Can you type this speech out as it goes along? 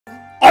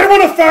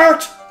want a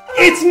fart?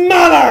 It's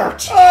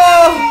MALORT!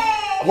 Oh!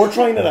 We're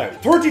trying it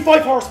out.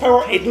 35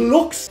 horsepower, it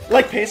looks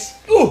like piss.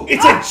 Ooh.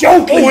 It's a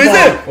joke, Oh, is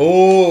Levi. it?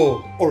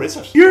 Oh. Or is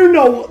it? You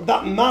know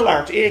that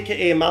MALORT,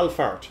 aka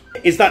Malfart,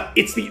 is that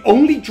it's the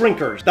only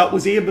drinker that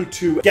was able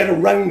to get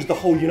around the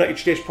whole United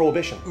States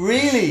prohibition.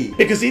 Really?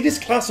 Because it is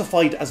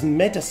classified as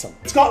medicine.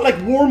 It's got like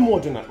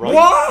wormwood in it, right?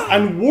 What?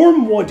 And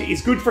wormwood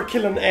is good for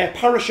killing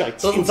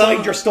parasites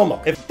inside your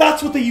stomach. If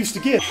that's what they used to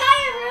give. Hi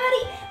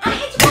everybody, I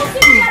hate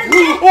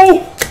to go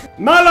Oh!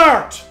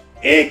 MALORT,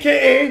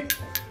 aka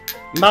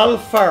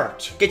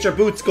Malfart. Get your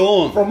boots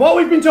going. From what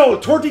we've been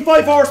told,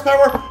 35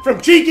 horsepower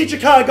from cheeky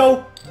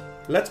Chicago.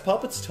 Let's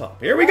pop its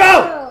top. Here we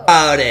go!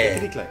 Howdy.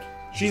 Click, click.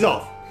 She's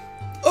off.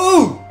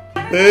 Ooh!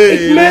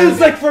 It smells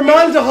like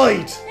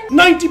formaldehyde.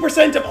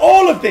 90% of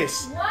all of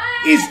this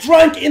is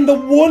drank in the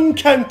one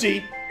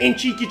county in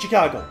cheeky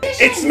Chicago.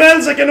 It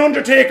smells like an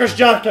Undertaker's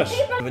jacket.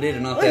 If it is or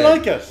not I dead.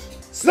 like it.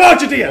 Slodge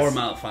it, Or Diaz.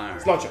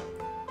 Malfire. Slodge it.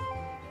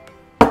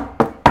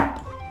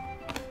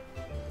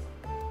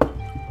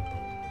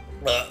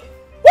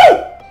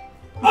 Woo!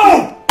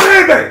 Oh,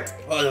 baby!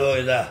 What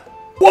is that?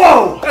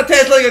 Whoa! That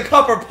tastes like a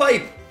copper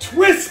pipe.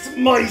 Twist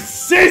my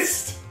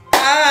cyst!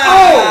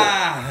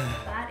 Ah!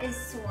 That is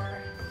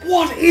sore.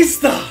 What is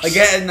that? I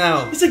get it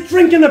now. It's like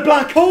drinking a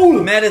black hole.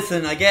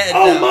 Medicine, I get it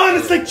Oh now. man,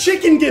 it's like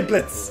chicken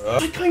giblets.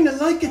 I kind of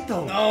like it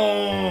though.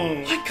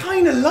 No. I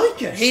kind of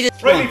like it. Heat it.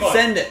 Right, Come on,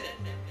 send it.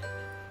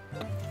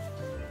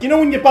 You know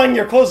when you bang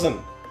your cousin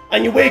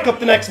and you wake up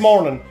the next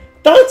morning,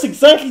 that's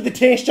exactly the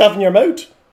taste you have in your mouth.